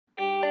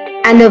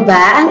Ano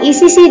ba ang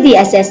ECD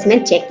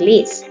Assessment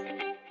Checklist?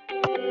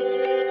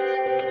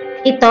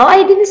 Ito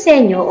ay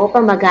dinisenyo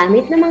upang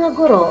magamit ng mga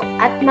guro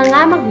at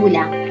mga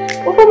magulang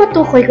upang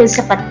matukoy kung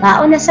sapat ba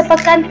o nasa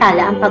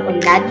pagkaantala ang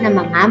pag-unlad ng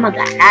mga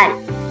mag-aaral.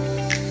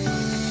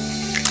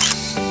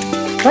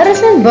 Para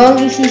saan ba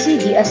ang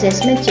ECD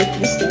Assessment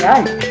Checklist na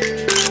yan?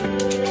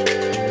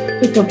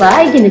 Ito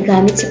ba ay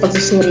ginagamit sa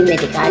pagsusuri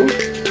medikal?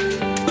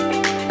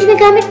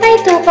 Ginagamit na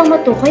ito upang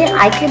matukoy ang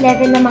IQ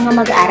level ng mga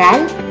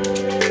mag-aaral?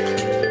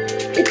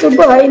 Ito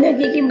ba ay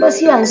nagiging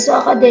basihan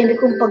sa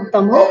akademikong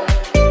pagtamo?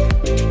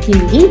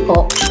 Hindi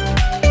po.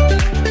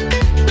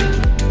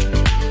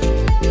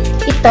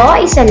 Ito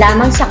ay isa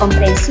lamang sa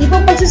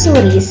komprehensibong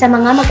pagsusuri sa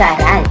mga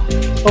mag-aaral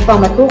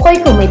upang matukoy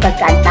kung may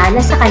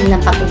pagkaantala sa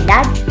kanilang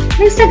pag-unlad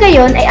nang sa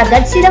gayon ay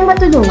agad silang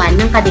matulungan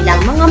ng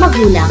kanilang mga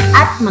magulang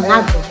at mga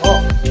guro.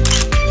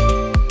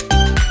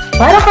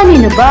 Para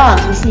kanino ba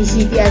ang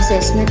ECD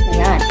assessment na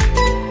yan?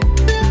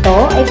 Ito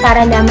ay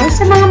para lamang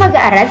sa mga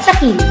mag-aaral sa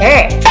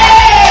kinder.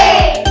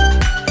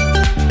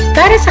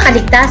 Para sa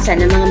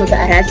kaligtasan ng mga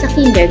mag-aaral sa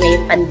kinder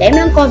ngayong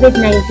pandemyang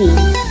COVID-19,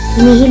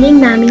 hinihiling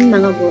naming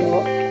mga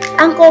guro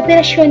ang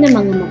kooperasyon ng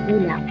mga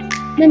magulang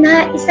na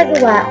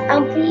naisagawa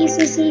ang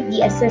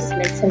pre-ECD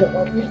assessment sa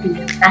loob ng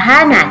inyong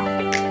tahanan.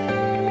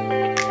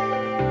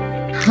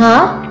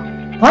 Ha?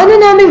 Paano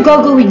namin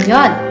gagawin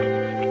yan?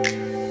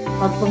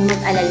 Huwag pong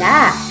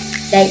mag-alala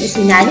dahil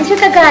isinali sa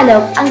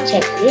Tagalog ang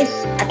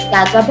checklist at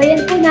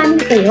gagabayan po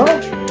namin kayo.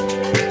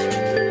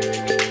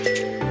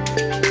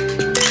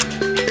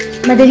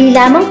 Madali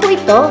lamang po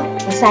ito.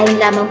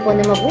 Basahin lamang po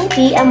na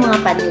mabuti ang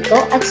mga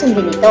panuto at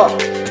sundin ito.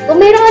 Kung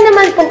mayroon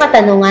naman pong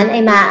katanungan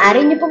ay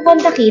maaari niyo pong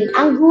kontakin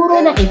ang guro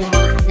ng inyong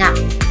mga anak.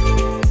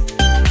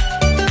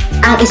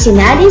 Ang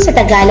isinalin sa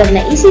Tagalog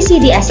na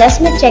ECD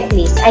Assessment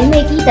Checklist ay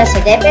makikita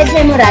sa DepEd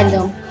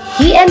Memorandum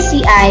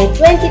DMCI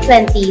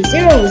 2020-00080.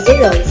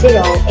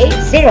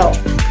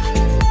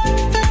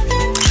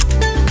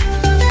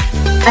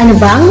 Ano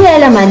ba ang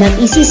nilalaman ng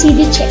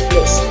ECD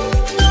Checklist?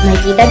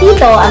 Makikita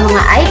dito ang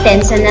mga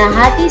items na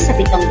nahati sa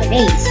 7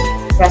 domains: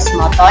 gross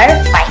motor,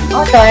 fine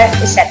motor,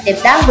 receptive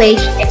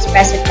language,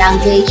 expressive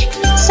language,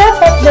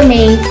 self-help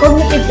domain,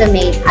 cognitive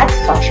domain, at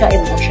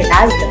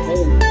socio-emotional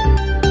domain.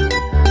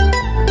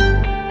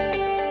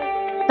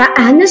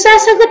 Paano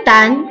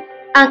sasagutan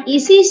ang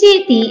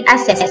ECD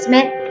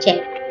Assessment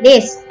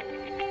Checklist?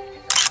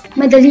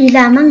 Madali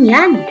lamang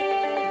yan.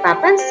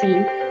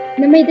 Papansin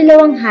na may 2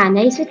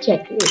 hanay sa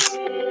checklist: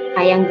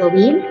 kayang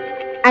gawin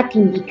at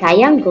hindi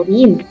kayang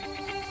gawin.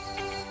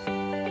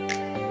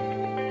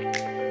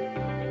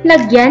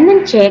 Lagyan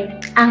ng check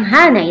ang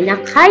hanay na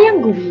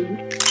kayang gawin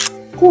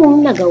kung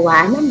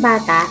nagawa ng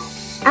bata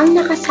ang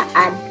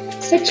nakasaad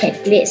sa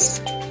checklist.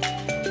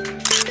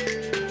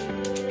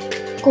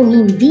 Kung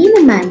hindi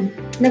naman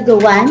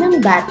nagawa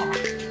ng bata,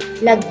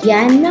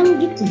 lagyan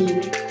ng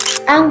gitli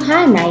ang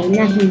hanay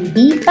na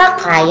hindi pa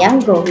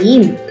kayang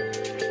gawin.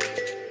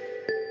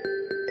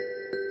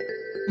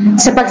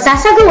 Sa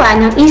pagsasagawa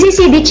ng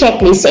ECD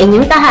checklist sa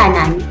inyong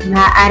tahanan,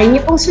 maaari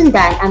niyo pong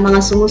sundan ang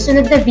mga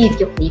sumusunod na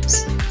video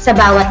clips sa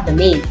bawat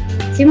domain.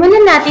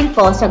 Simulan natin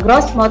po sa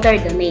gross motor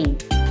domain.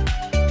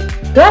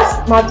 Gross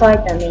motor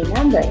domain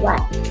number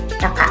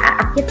 1.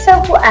 Nakaaakit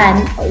sa upuan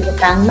o iba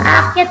pang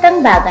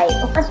maaakitang bagay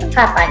o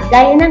kasangkapan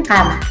gaya ng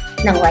kama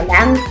nang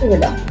walang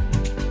tulong.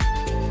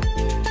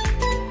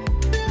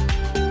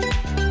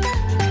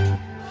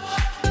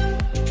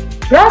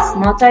 Gross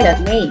motor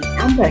domain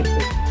number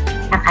 2.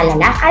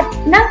 Nakalalakad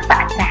ng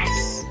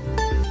paatras.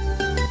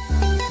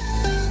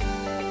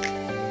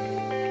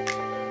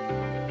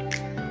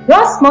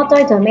 Gross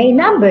motor domain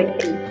number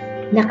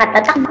 3.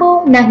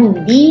 Nakatatakbo na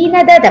hindi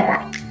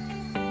nadadapa.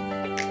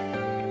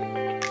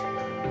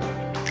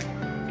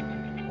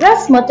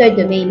 Gross motor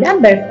domain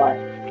number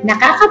 4.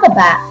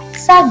 Nakakababa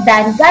sa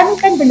hagdan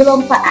gamit ang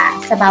 2 paa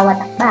sa bawat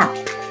takbak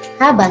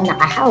habang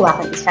nakahawak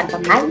ang isang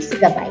kamay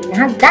sa gabay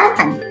na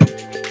hagdanan.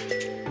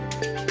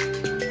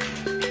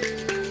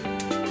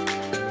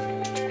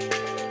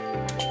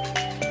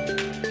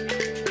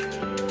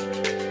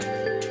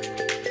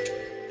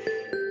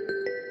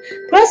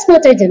 Gross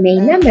motor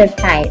domain number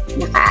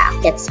 5.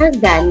 Nakaakyat sa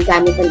hagdan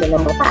gamit ang 2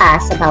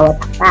 paa sa bawat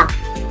takpak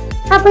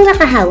habang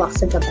nakahawak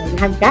sa gabay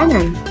na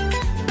hagdanan.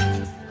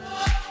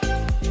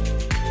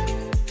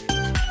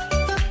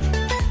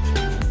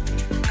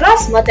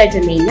 Gross motor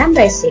domain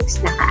number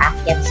 6.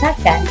 Nakaakyat sa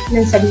hagdan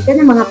ng salita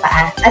ng mga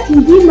paa at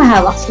hindi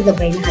mahawak sa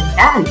gabay na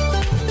hagdan.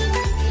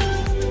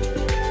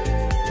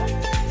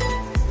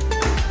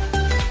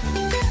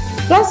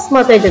 Gross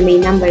motor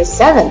domain number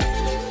 7.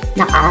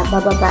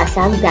 Nakabababa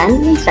sa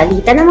hagdan ng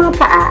salita ng mga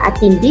paa at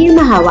hindi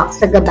mahawak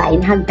sa gabay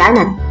na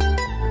hagdanan.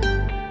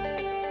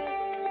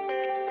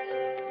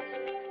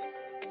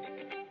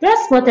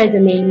 Gross motor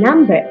domain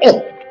number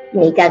 8.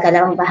 May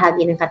igagalaw ang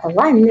bahagi ng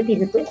katawan na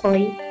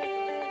tinutukoy.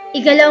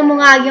 Igalaw mo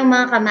nga yung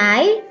mga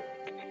kamay,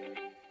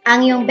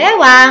 ang iyong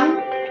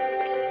bewang,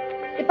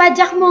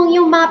 ipadyak mo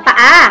yung mga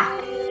paa.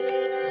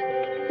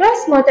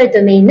 Gross motor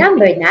domain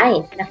number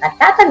 9.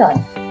 Nakatatalon.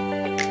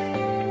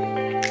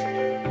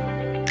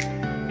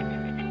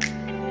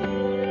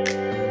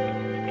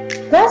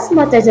 Gross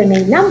motor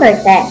domain number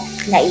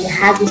 10 na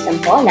ihagis ang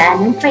bola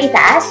ng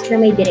paitaas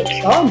na may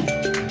direksyon.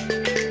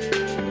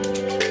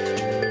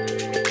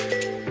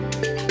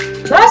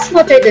 Gross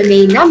motor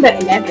domain number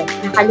 11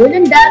 na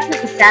kalulundag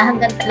ng 1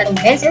 hanggang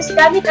 3 beses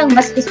gamit ang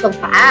mas gustong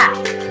paa.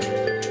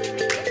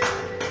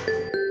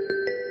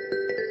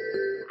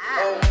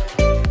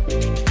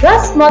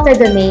 Gross motor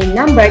domain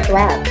number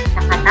 12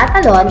 na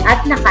katatalon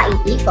at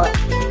nakaiikot.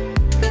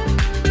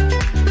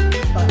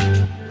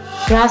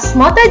 Gross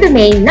motor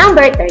domain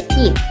number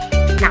 13,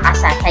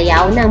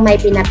 nakasasayaw ng may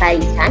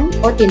pinaparisan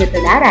o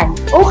tinutularan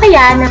o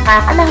kaya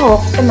nakakalahok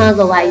sa mga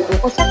gawain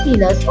ukol sa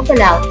kilos o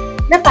galaw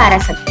na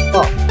para sa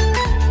grupo.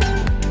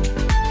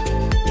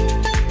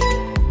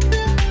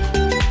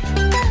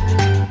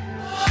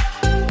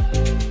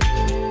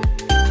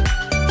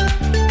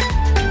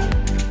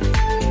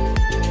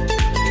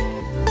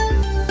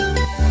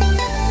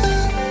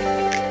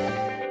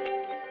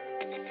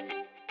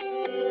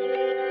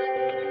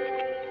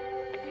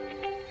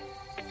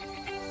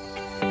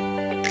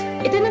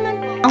 Ito naman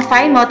po ang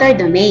fine motor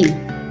domain.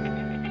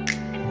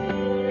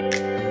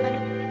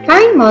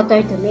 Fine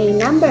motor domain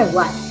number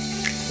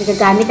 1.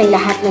 Nagagamit ang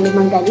lahat ng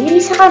 5 daliri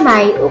sa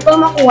kamay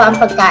upang makuha ang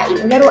pagkain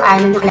o laruan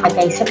na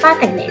nakalagay sa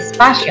patag na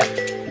espasyo.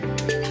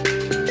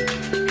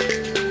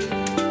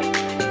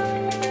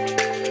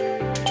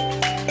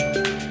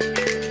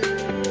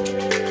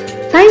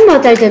 Fine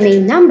motor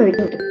domain number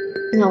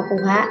 2.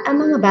 Nakukuha ang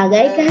mga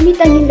bagay gamit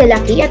ang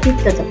hindalaki at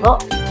nagtotoo.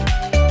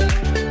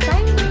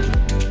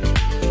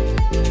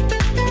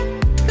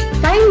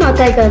 Fine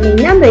motor domain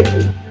number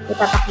 3.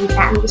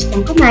 Ipapakita ang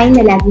gustong kamay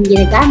na laging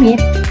ginagamit.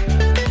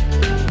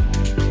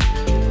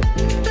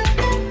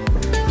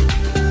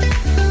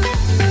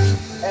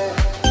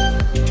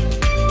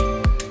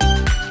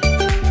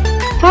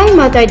 Fine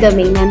motor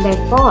domain number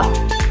 4.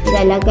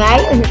 Nilalagay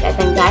o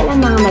nagtatanggal ang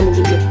mga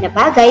maliliit na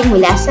bagay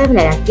mula sa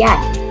lalagyan.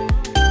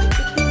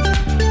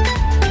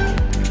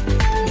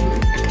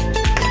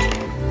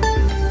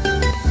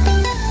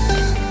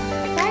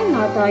 Fine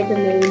motor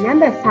domain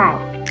number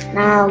 5.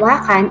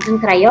 Nahawakan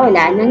ang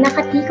krayola nang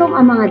nakatikom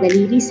ang mga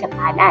daliri sa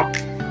palad.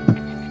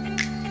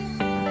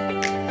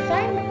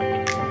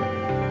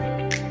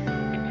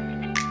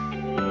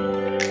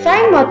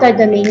 Fine motor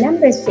domain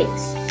number 6.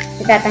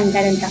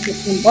 Itatanggal ang takip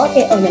ng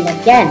bote o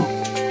lalagyan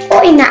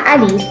o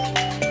inaalis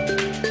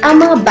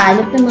ang mga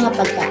balot ng mga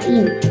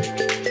pagkain.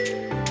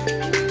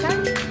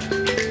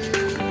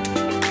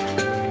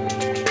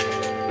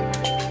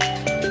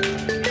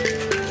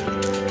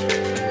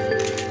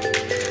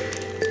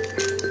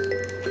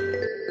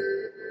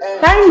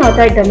 Fine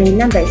motor domain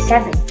number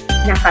 7.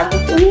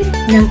 Nakaguguhit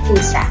ng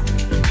pusa.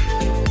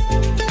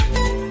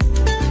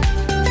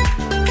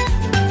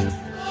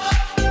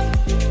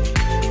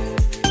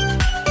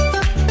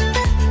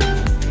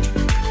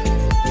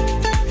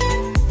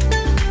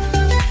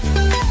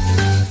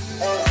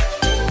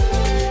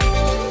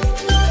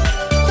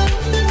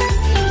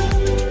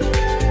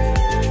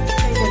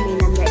 Domain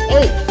number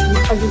 8.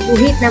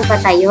 Nakaguguhit ng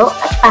patayo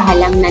at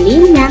pahalang na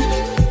linya.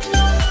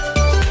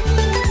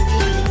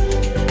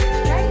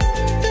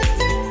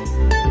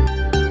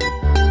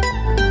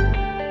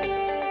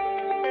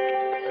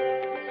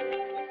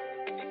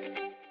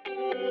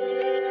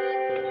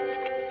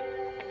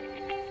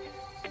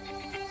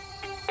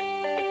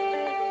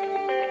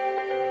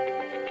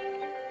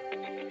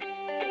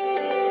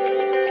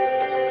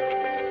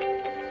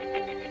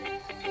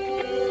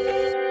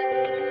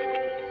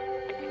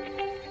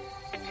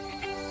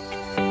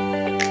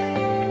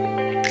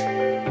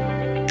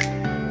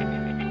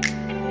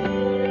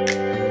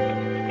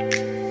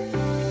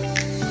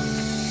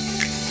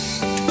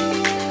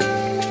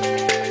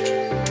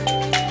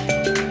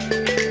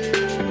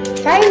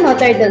 Fine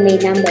motor domain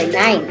number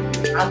 9.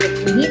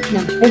 Nakaguguhit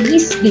ng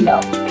hugis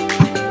bilog.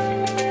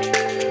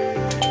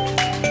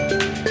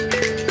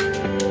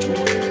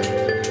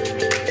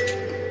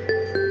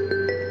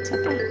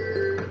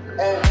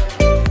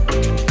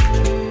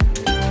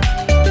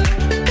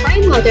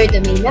 Fine motor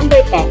domain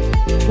number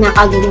 10.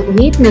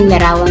 Nakaguguhit ng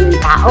larawan ng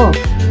tao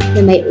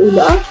na may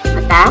ulo,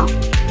 mata,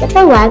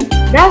 katawan,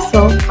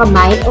 braso,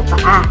 kamay o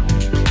paa.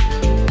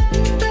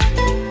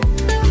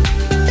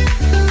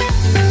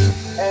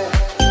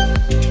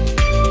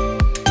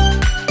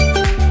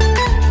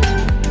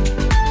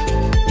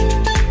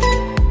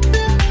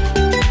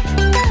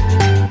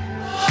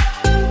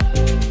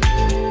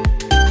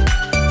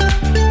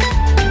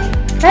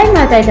 Fine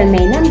motor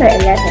domain number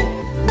 11.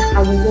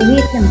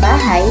 Nakaguguhit ng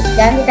bahay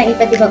gamit ang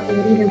iba't ibang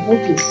uri ng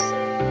hugis,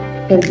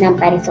 tulad ng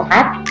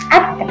parisukat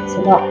at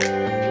katsulok.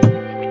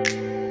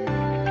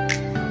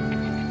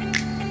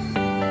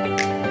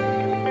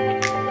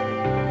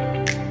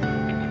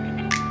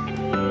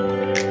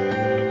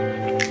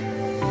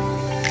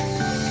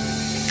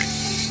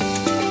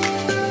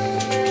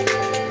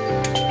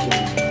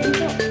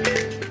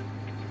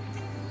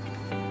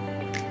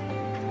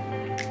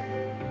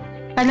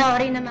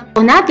 Panoorin naman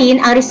po natin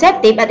ang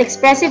receptive at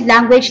expressive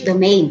language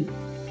domain.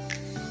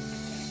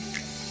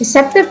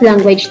 Receptive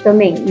language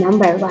domain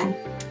number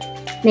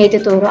 1. Na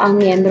ituturo ang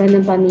miyembro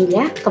ng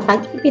pamilya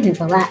kapag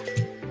ipinagawa.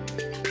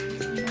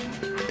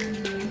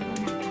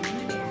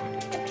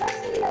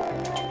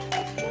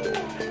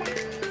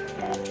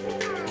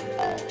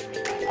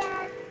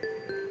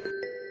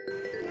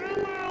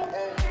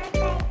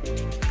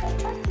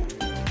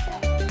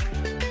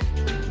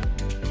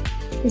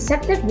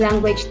 Receptive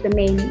language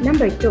domain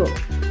number 2.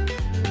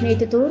 Na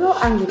ituturo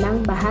ang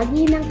 5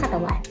 bahagi ng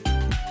katawan.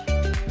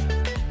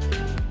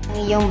 Ang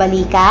iyong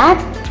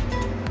balikat,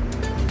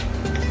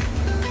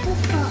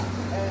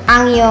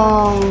 ang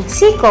iyong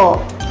siko,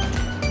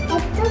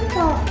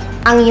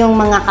 ang iyong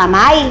mga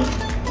kamay,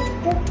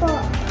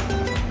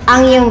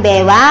 ang iyong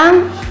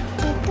bewang,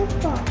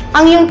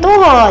 ang iyong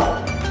tuhod.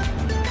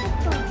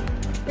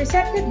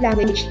 Receptive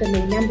language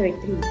domain number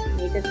 3.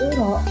 Na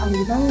ituturo ang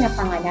 5 na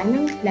pangalan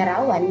ng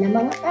larawan ng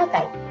mga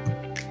bagay.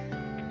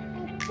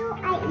 Ito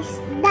ay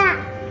isda.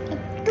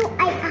 Ito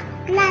ay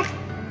aklat.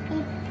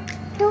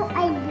 Ito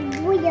ay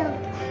bubuyog.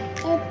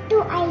 Ito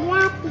ay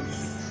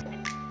lapis.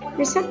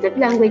 Receptive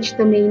language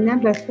domain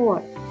number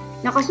 4.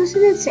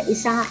 Nakasusunod sa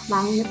isang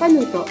akbang na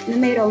panuto na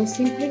mayroong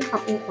simpleng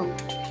kapukong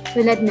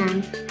tulad ng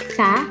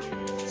sa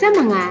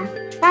mga,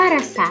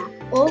 para sa,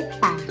 o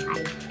para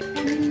kay.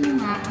 Ano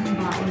nga ang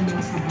baon mo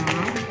sa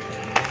bag?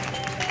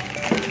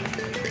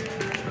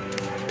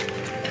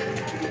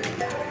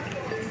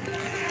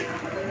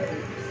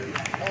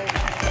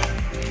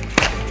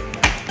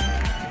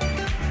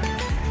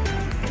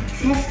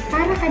 Sis,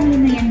 para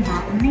kanino yan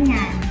baon na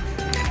yan?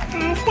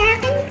 Para sa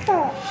akin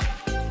po.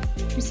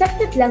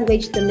 Receptive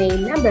language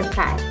domain number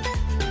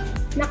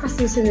 5.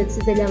 Nakasusunod sa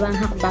 2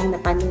 hakbang na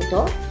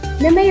panuto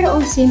na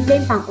mayroong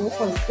simpleng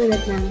pang-ukol tulad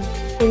ng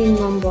kunin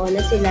mo ang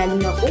bola sa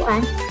ilalim ng upuan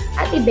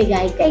at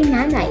ibigay kay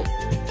nanay.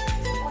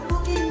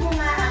 Pulutin mo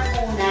nga ang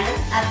unan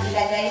at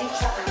ilagay mo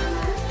sa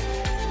kanan.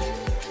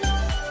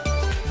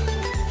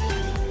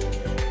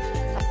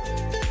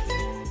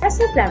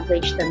 Receptive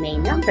language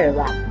domain number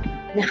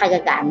 1.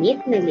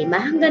 Nakagagamit ng 5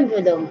 hanggang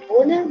 20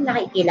 na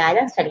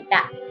nakikilalang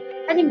salita.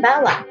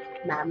 Halimbawa,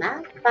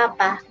 mama,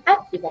 papa,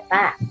 at iba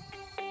pa.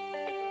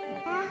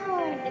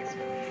 Ahon.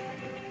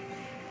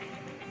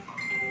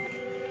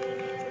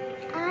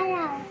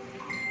 Araw.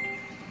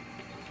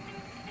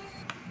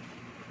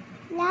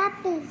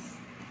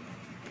 Lapis.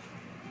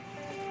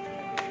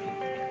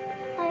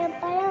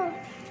 Palo-palo.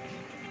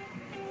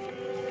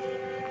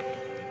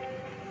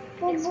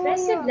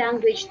 Expressive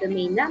language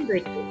domain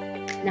number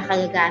 2.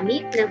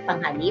 Nakagagamit ng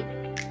panghalip.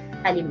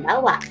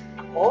 Halimbawa,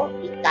 ako,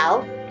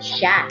 ikaw,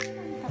 siya.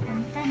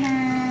 Kakanta na.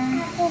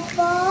 Ako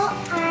po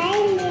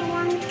ay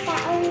 5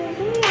 taong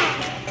gulang.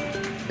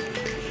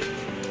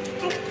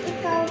 At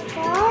ikaw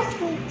po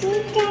si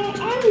Teacher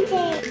MJ.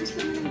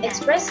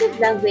 Expressive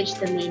language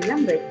domain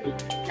number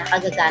 3.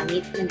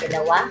 Nakagagamit ng 2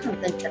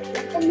 hanggang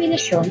 3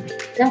 kombinasyon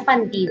ng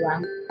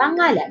pandiwang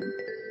pangalan.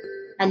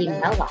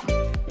 Halimbawa,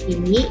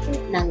 hingi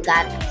ng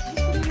gatas.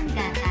 Gusto mo ng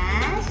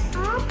gatas?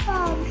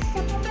 Opo, gusto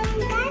ko ng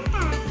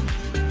gatas.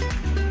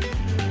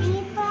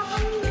 Hindi po ako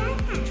ng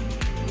gatas.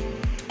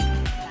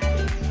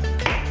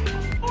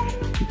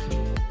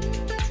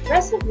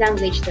 Expressive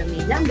language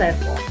domain number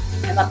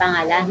 4.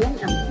 Napapangalanan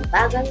ang mga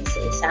bagay sa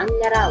isang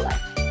larawan.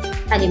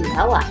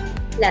 Halimbawa,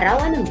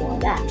 larawan ng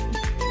bola.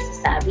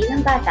 Sasabi ng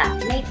bata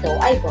na ito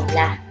ay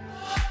bola.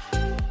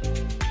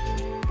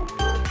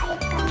 Ito ay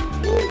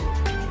kambing.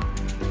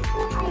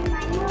 Ito ay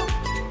manok.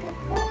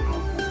 Ito ay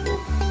pusit.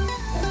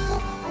 Ito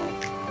ay...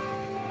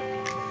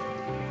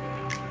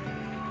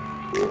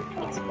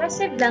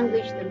 Expressive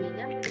language domain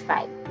number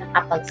 5.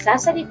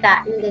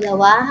 Nakapagsasalita ng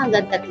 2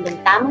 hanggang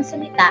 3 tamang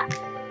salita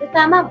sa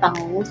tamang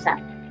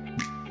pangungusap.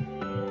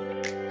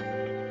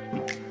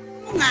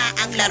 Ano nga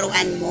ang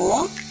laruan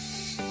mo?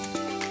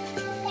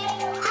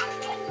 Laruan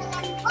ay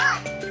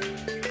malambot.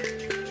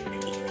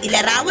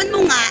 Ilarawan mo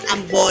nga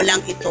ang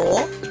bolang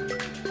ito.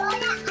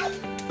 Bola ay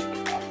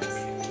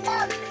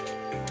ilog.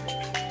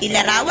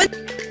 Ilarawan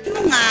mo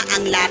nga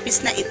ang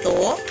lapis na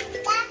ito.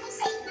 Lapis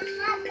ay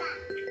mahaba.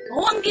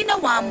 O ang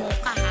ginawa mo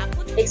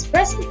kahapon.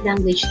 Expressive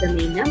language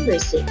domain number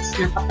 6.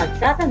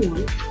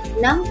 Nakapagtatanong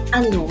ng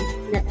ano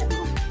na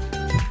tanong.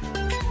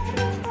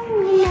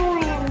 Ang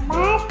ginawa ng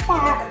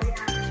bata.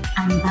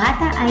 Ang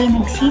bata ay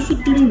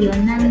nagsisipilyo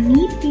ng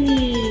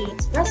ngipin.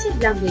 Expressive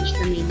language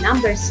domain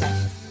number 7.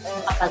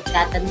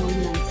 Nakapagtatanong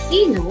ng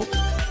sino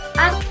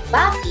at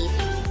bakit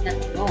na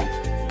tanong.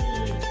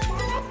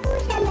 Bakit po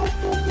siya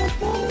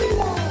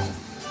nagpupupilo?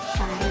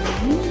 Para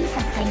linis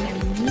ang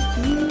kanyang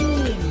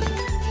ngipin.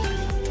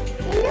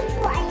 Sino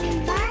po ay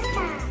ang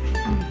bata?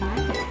 Ang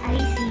bata ay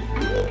si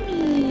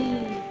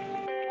Amy.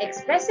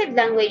 Expressive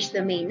language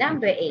domain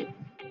number 8.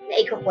 Na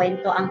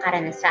ikukwento ang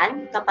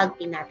karanasan kapag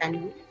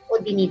tinatanong o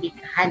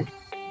dinidiktahan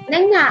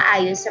nang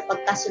naaayon sa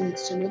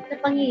pagkasunod-sunod na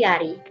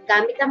pangyayari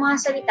gamit ang mga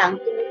salitang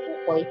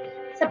tumutukoy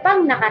sa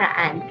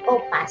pangnakaraan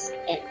o past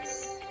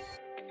tense.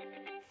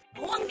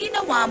 O ang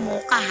ginawa mo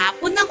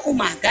kahapon ng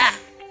umaga.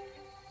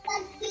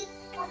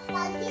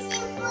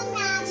 Pagkising po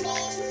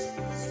namin,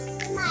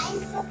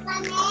 kumain po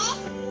kami,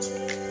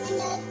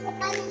 nanood po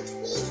kami ng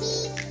TV,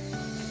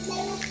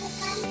 laro po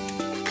kami,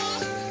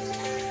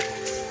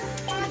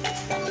 tapos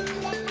po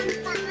nagbilang ng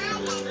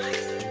pangalan.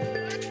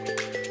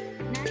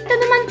 Ito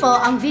naman po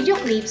ang video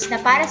clips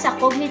na para sa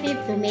cognitive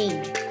domain.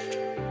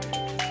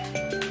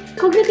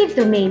 Cognitive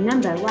domain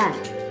number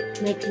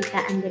 1.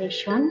 Nakita ang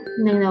direksyon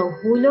ng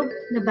nahuhulog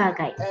na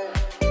bagay.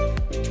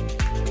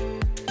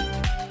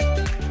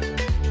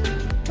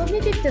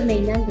 Cognitive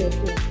domain number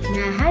 2.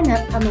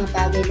 Nahanap ang mga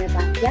bagay na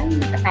bagyang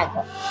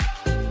nakatago.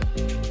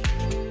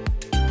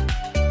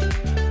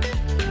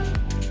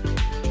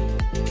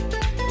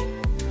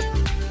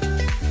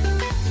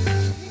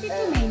 Cognitive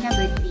domain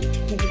number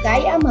 3.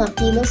 Nagagaya ang mga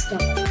kilos na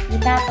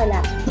makikita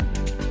pala.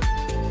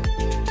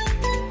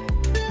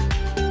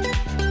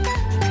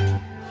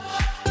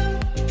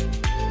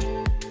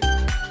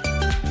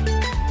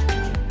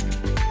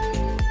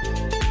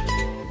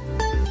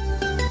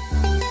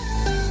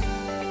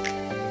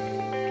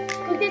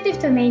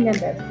 Cognitive domain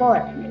number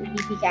 4.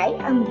 Naibibigay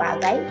ang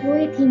bagay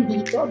ngunit hindi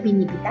ito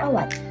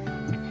binibitawan.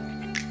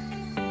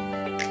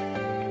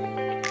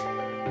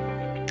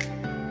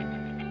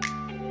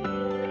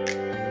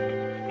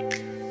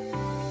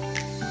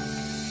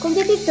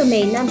 Cognitive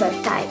domain number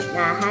 5.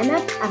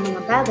 Nahanap ang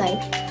mga bagay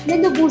na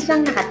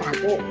lubusang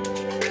nakatago.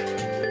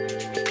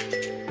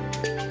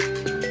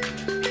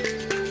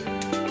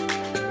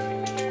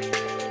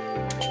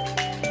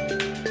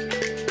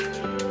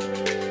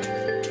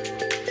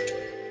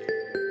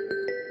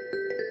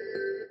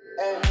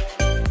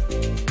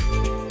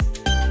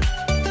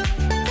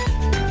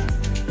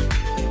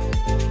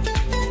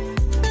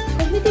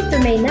 Cognitive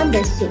domain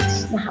number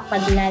 6.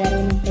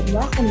 Nakapaglalaro ng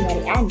kedwa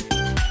kunwarian,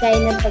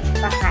 gaya ng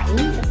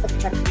pagpakain at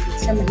pagpatulog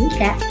sa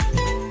manika.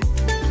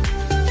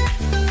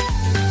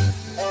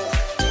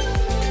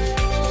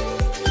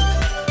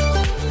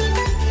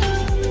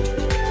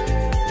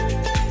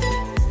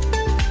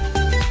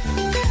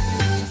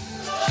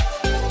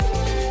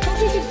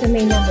 Cognitive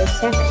domain number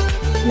 7.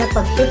 Na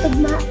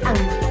pagtutugma ang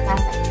mga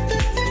tatay.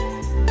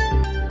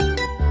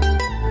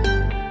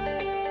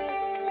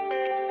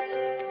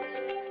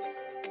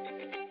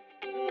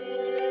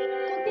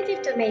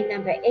 Cognitive domain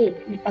number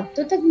 8. Na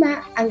pagtutugma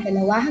ang 2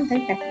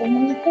 hanggang 3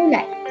 mga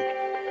kulay.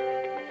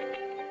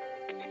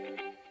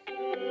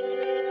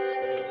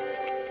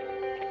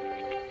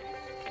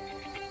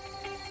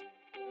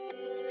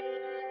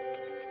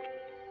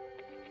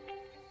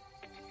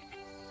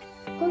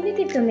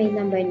 Cognitive domain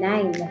number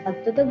 9. Na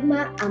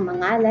pagtutugma ang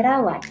mga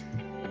larawan.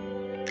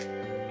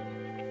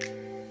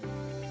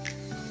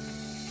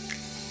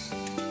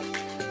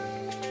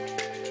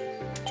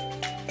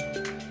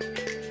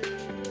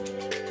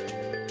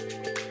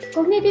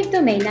 Cognitive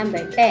domain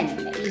number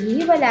 10. Na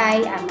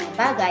ihiwalay ang mga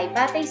bagay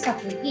batay sa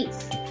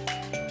hugis.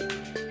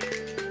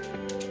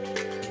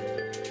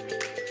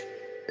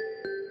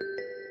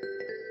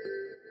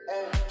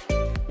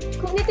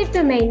 Cognitive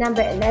domain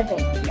number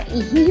 11. Na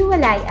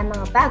ihiwalay ang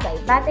mga bagay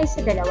batay sa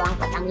 2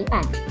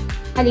 katangian.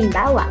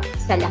 Halimbawa,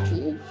 sa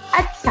laki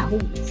at sa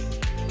hugis.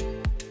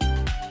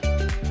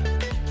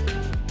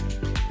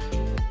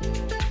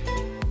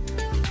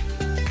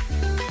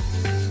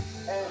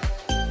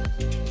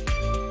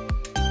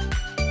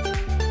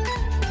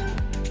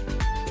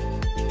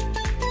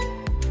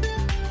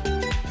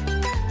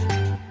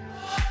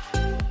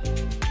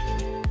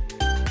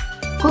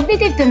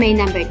 Cognitive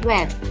domain number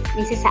 12.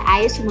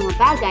 Nagsasaayos sa mga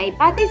bagay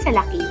batay sa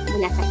laki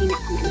mula sa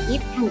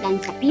pinakamaliit hanggang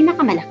sa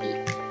pinakamalaki.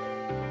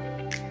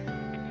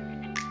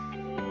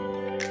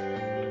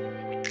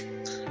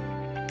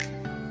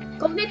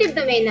 Cognitive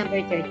domain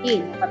number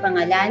 13.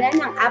 Napapangalanan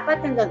ng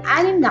 4 hanggang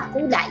 6 na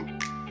kulay.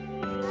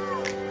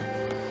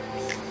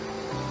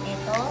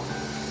 Ito.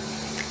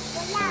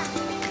 Wala.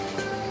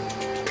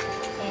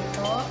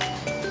 Ito.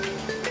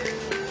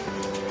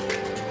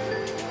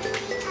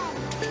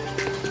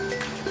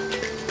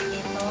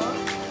 Ito.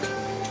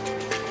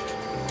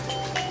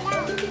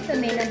 Cognitive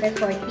domain number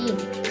 14.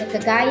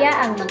 Nagkagaya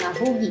ang mga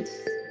hugis.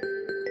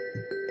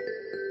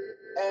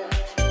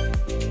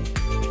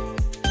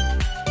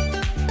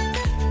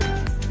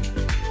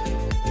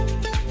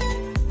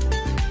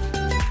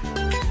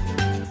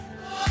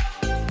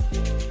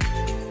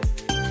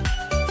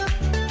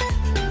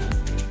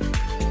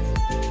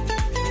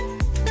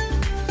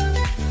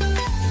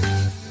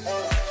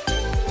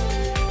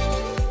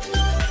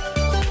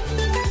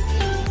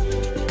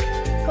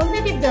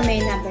 Cognitive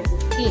domain number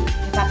 15.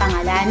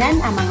 Napapangalanan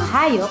ang mga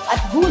hayop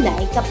at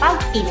gulay kapag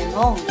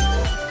tinanong.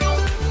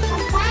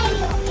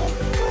 Kabayo,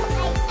 ito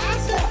ay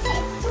aso,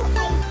 ito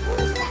ay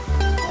pusa,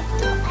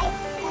 ito ay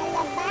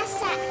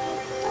kalabasa,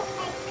 ito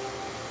ay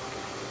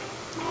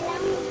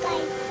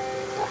malunggay,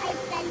 ito ay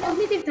talong.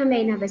 Cognitive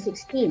domain number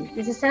 16.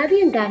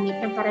 Nasasabi ang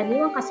gamit ng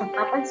karaniwang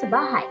kasangkapan sa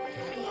bahay.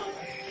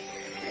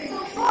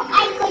 Ito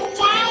ay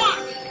kutsara,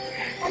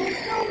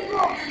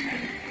 pagsubo,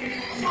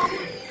 sa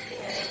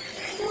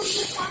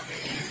subo sa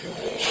kain.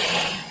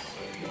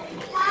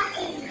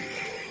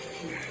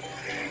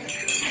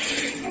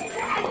 Ito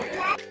ay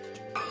plat.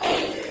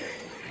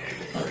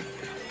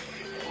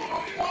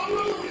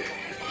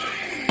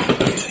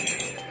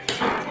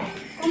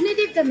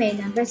 Cognitive domain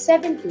number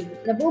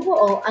 17.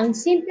 Nabubuo ang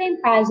simpleng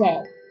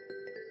puzzle.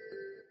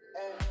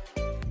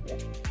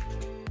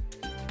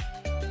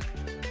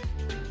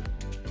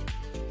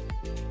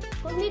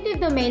 Cognitive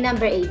domain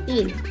number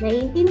 18.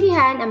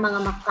 Naiintindihan ang mga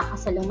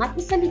makakasalungat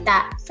na salita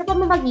sa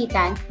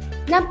pamamagitan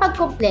ng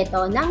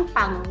pagkumpleto ng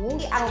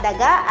pangungusap. Ang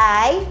daga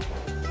ay,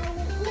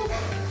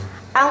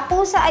 ang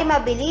pusa ay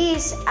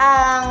mabilis,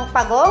 ang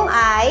pagong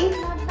ay,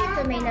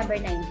 domain number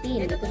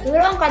 19.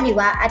 Tuturo ang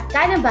kaliwa at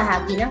kanang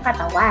bahagi ng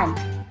katawan.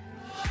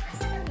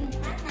 Asa na yung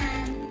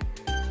kanan?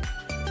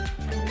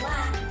 Kaliwa.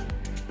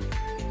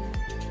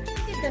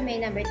 Activity domain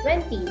number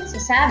 20.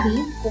 Sasabi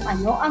kung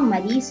ano ang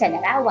mali sa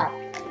larawan.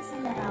 Ano sa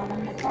larawan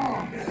na to?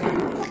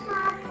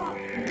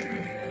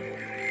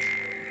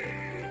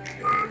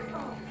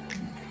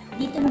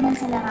 Dito naman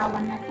sa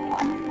larawan na to,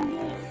 anong mali?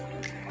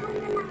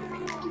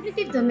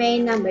 Intuitive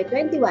domain number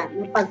 21.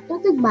 Yung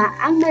pagtutugma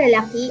ang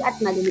malalaki at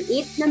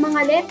maliliit na mga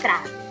letra.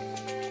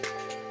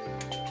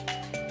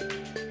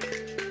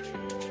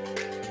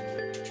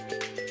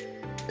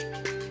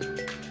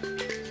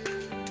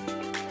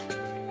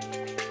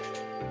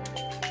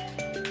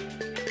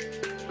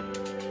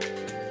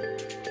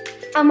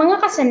 Ang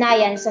mga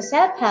kasanayan sa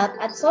self-help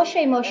at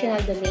socio-emotional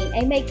domain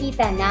ay may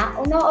kita na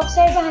o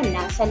naoobserbahan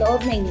na sa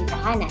loob ng inyong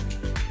tahanan,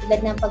 tulad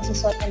ng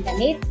pagsusot ng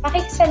damit,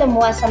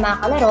 pakikisalamuha sa mga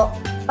kalaro,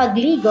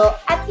 pagligo,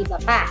 at iba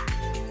pa.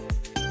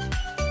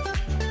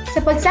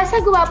 Sa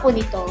pagsasagawa po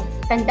nito,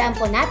 tandaan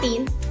po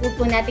natin, huwag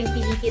po nating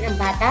pilitin ang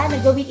bata na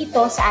gawin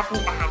ito sa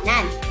ating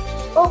tahanan.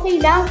 Okay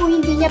lang kung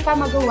hindi niya pa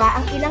magawa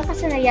ang ilang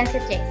kasanayan sa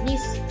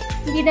checklist.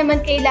 Hindi naman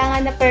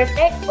kailangan na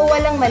perfect o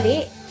walang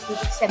mali.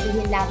 Ibig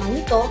sabihin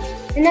lamang nito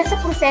na nasa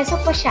proseso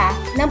pa siya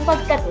ng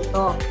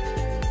pagkatuto.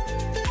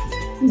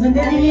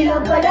 Madali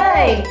lang pala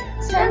eh.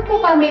 Saan po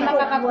kami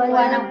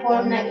makakakuha ng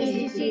form ng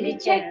ECD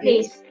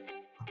checklist?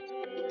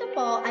 Ito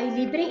po ay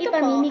libreng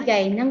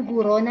ipamimigay ng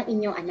guro ng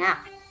inyong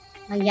anak.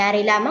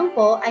 Mangyari lamang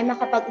po ay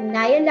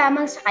makapag-ugnayan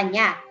lamang sa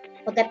kanya.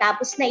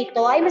 Pagkatapos na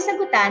ito ay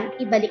masagutan,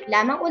 ibalik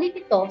lamang ulit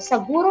ito sa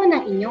guro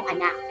ng inyong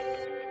anak.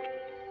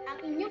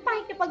 Ang inyong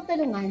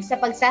pakikipagtulungan sa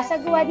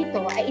pagsasagawa dito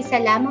ay isa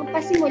lamang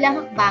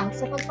pasimulang hakbang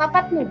sa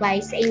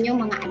pagpapatnubay sa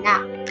inyong mga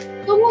anak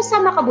tungo sa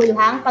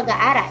makabuluhang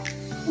pag-aaral.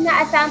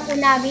 Inaasahan po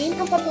namin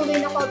ang patuloy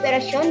na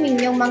kooperasyon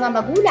ninyong mga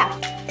magulang.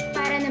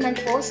 Para naman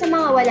po sa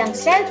mga walang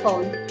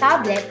cellphone,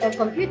 tablet, o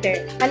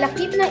computer,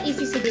 kalakip ng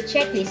ECD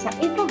checklist ang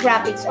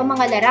infographics o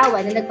mga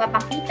larawan na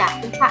nagpapakita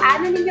kung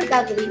paano ninyo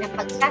gagawin ang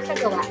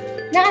pagsasagawa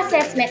ng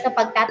assessment o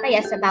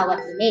pagtataya sa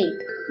bawat domain.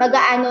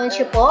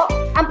 Mag-aanunsyo po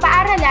ang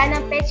paaralan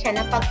ng petsa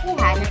ng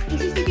pagkuha ng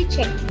ECD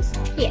checklist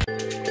kit.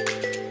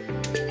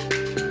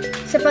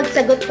 Sa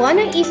pagsagot po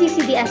ng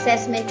ECD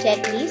Assessment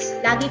Checklist,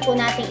 lagi po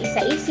nating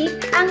isaisip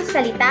ang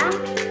salitang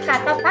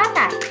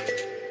katapatan.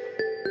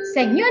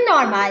 Sa New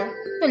Normal,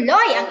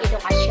 tuloy ang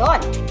edukasyon.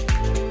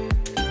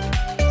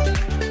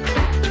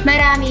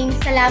 Maraming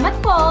salamat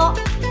po!